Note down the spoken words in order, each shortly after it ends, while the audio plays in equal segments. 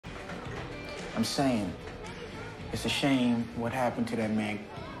I'm saying, it's a shame what happened to that man,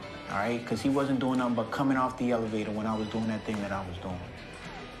 all right? Because he wasn't doing nothing but coming off the elevator when I was doing that thing that I was doing.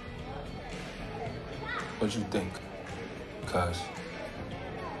 What you think, cuz?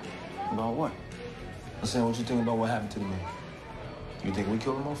 About what? I'm saying, what you think about what happened to the man? You think we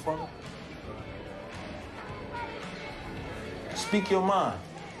killed the motherfucker? Speak your mind.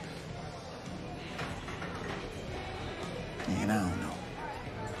 Man, I don't know.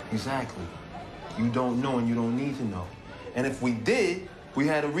 Exactly. You don't know and you don't need to know. And if we did, we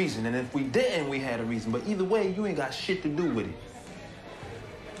had a reason. And if we didn't, we had a reason. But either way, you ain't got shit to do with it.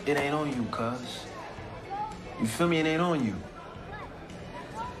 It ain't on you, cuz. You feel me? It ain't on you.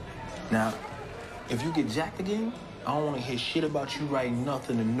 Now, if you get jacked again, I don't want to hear shit about you writing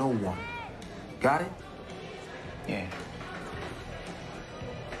nothing to no one. Got it? Yeah.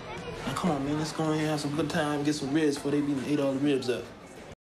 Now, come on, man. Let's go in here and have some good time, get some ribs before they be ate all the ribs up.